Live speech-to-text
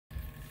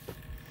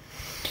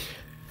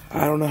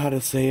I don't know how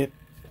to say it.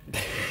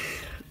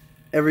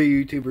 Every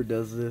YouTuber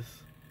does this.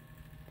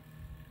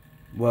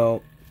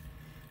 Well,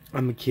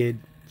 I'm a kid,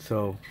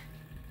 so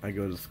I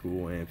go to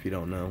school, and if you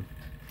don't know,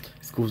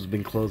 schools have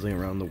been closing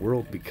around the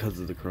world because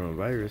of the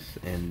coronavirus,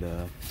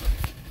 and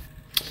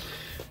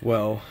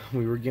well,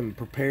 we were getting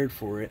prepared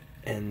for it,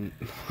 and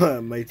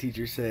my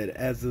teacher said,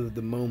 as of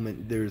the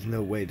moment, there's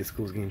no way the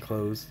school's getting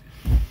closed.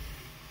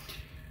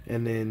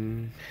 And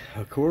then,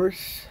 of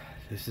course,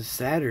 this is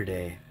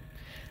Saturday.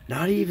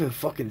 Not even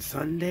fucking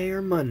Sunday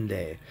or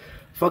Monday.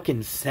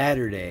 Fucking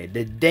Saturday.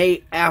 The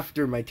day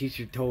after my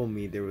teacher told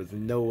me there was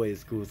no way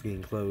school was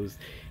getting closed,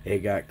 it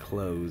got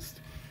closed.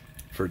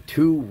 For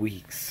 2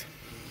 weeks.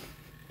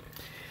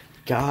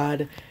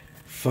 God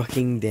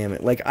fucking damn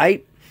it. Like,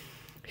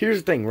 here's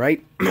the thing,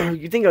 right?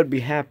 You think I'd be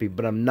happy,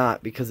 but I'm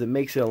not, because it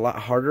makes it a lot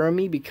harder on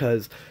me,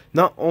 because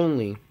not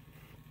only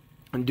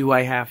do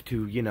I have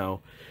to, you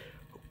know,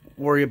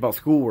 worry about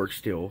schoolwork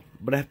still,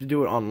 but I have to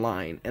do it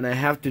online, and I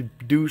have to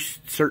do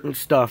certain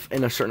stuff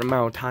in a certain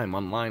amount of time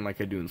online like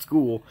I do in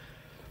school.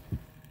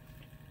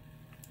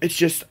 It's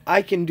just,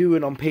 I can do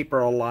it on paper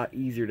a lot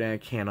easier than I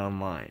can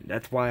online.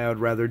 That's why I would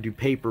rather do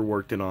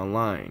paperwork than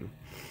online.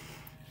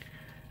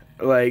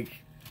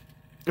 Like,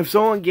 if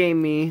someone gave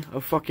me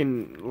a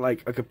fucking,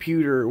 like, a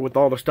computer with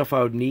all the stuff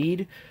I would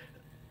need,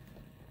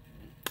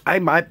 I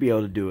might be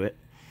able to do it.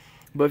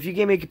 But if you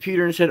gave me a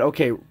computer and said,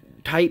 okay,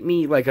 type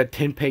me like a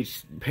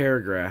 10-page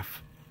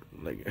paragraph,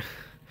 like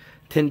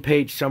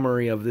 10-page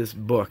summary of this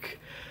book,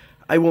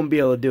 I won't be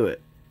able to do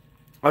it.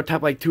 I'll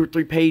type like 2 or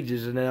 3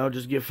 pages, and then I'll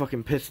just get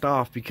fucking pissed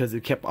off because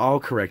it kept all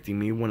correcting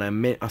me when I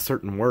meant a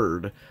certain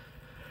word.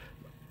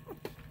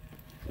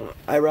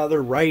 I rather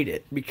write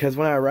it, because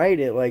when I write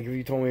it, like if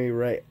you told me to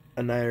write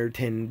a 9 or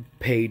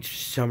 10-page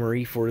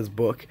summary for this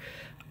book,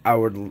 I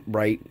would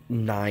write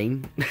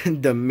 9,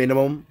 the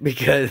minimum,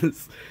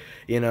 because,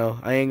 you know,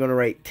 I ain't gonna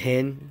write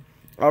 10.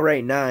 I'll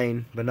write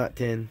 9, but not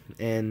 10,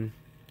 and,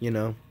 you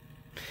know,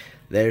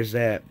 there's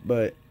that.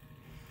 But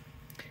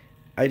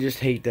I just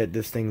hate that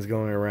this thing's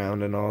going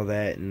around and all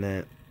that, and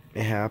that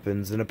it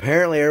happens. And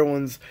apparently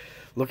everyone's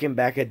looking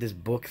back at this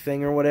book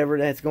thing or whatever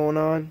that's going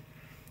on,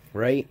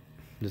 right?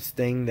 This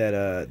thing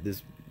that,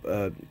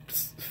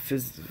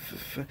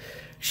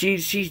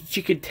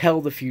 she could tell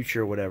the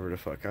future or whatever the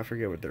fuck. I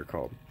forget what they're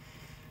called.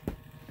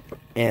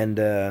 And,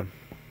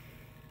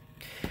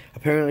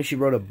 apparently she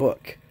wrote a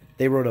book.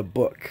 They wrote a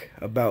book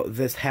about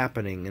this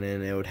happening, and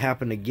then it would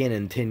happen again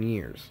in 10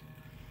 years.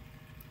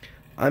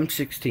 I'm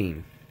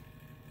 16.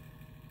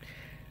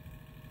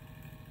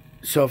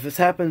 So if this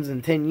happens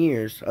in 10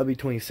 years, I'll be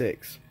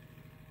 26.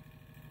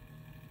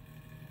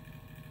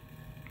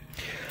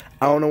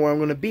 I don't know where I'm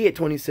going to be at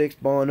 26,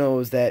 but all I know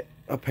is that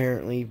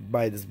apparently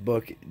by this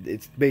book,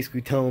 it's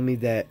basically telling me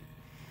that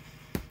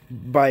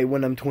by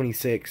when I'm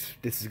 26,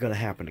 this is going to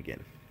happen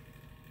again.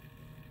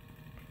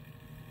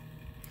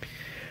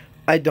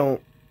 I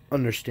don't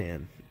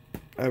understand.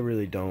 I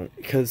really don't,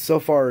 because so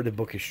far the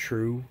book is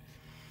true,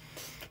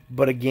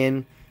 but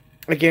again,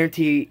 I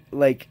guarantee,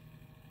 like,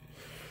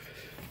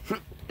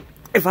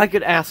 if I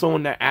could ask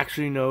someone that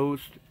actually knows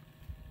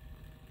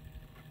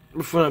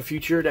from the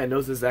future, that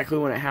knows exactly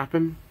when it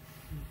happened,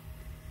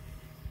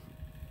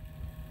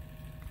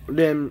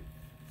 then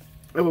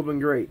it would have been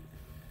great.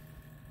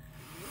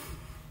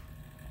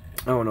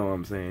 I don't know what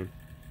I'm saying.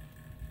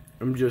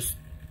 I'm just,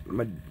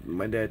 my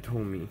dad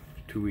told me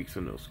 2 weeks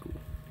of no school.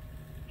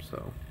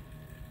 So,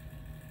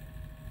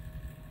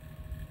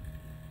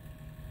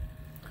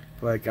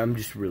 like, I'm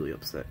just really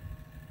upset.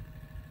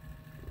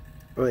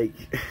 Like,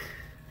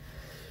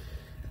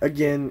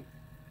 again,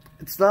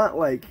 it's not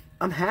like,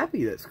 I'm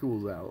happy that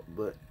school's out,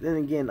 but then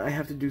again, I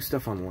have to do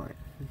stuff online.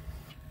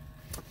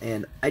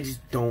 And I just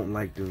don't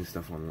like doing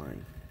stuff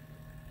online.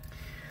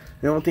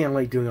 The only thing I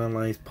like doing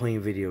online is playing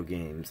video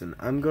games. And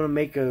I'm gonna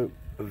make a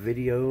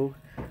video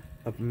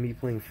of me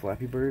playing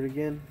Flappy Bird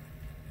again.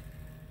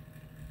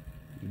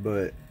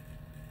 But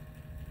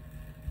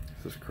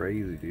this is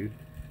crazy, dude.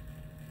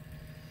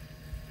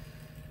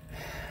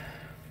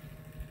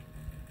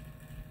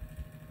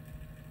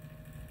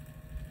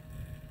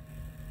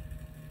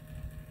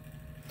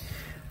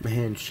 My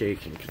hand's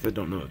shaking because I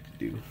don't know what to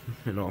do.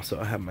 And also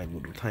I have my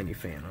little tiny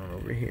fan on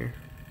over here.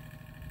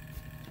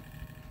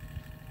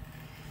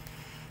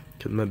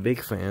 Because my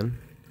big fan,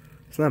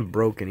 it's not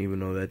broken,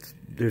 even though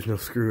there's no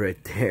screw right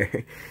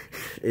there.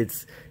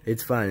 It's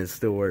fine, it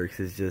still works.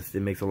 It's just, it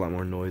makes a lot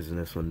more noise than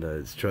this one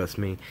does. Trust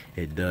me,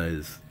 it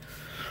does.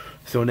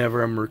 So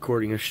whenever I'm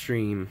recording a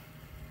stream,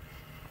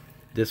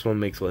 this one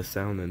makes less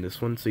sound than this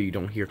one, so you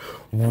don't hear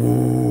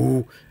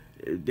whoa.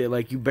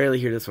 Like, you barely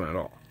hear this one at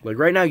all. Like,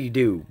 right now you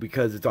do,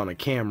 because it's on a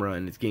camera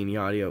and it's getting the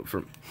audio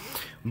from,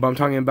 but I'm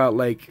talking about,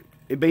 like,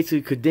 it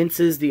basically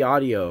condenses the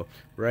audio,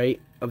 right,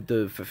 of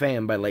the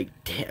fan by like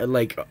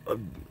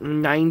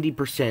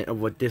 90% of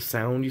what this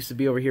sound used to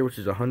be over here, which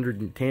is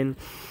 110.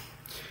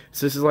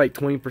 So this is like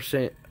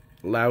 20%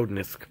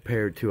 loudness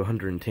compared to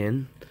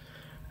 110.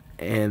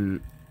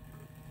 And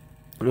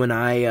when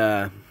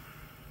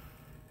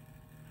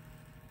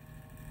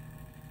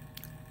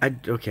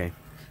okay,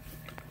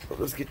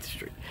 let's get this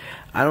straight.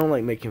 I don't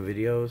like making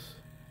videos.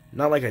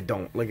 Not like I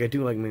don't. Like, I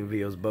do like making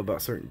videos, but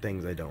about certain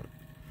things I don't.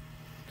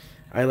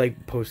 I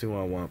like posting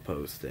what I want to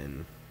post,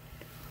 and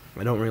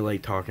I don't really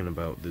like talking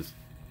about this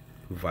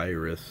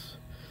virus.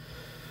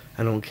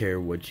 I don't care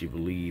what you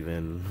believe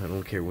in. I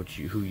don't care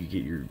who you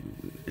get your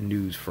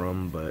news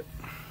from, but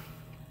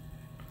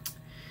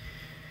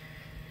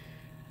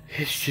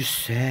it's just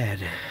sad.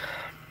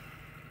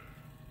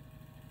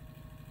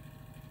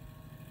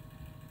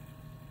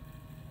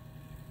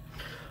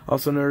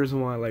 Also, another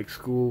reason why I like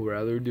school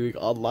rather than doing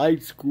online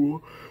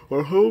school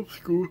or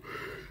homeschool,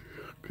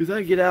 because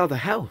I get out of the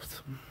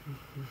house.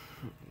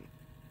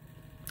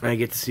 I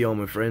get to see all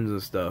my friends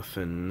and stuff,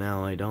 and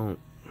now I don't.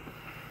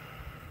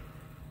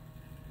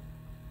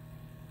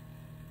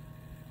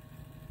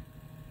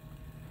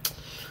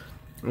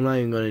 I'm not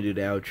even going to do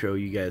the outro.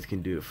 You guys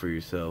can do it for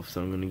yourself,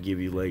 so I'm going to give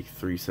you like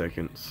 3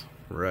 seconds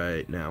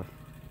right now.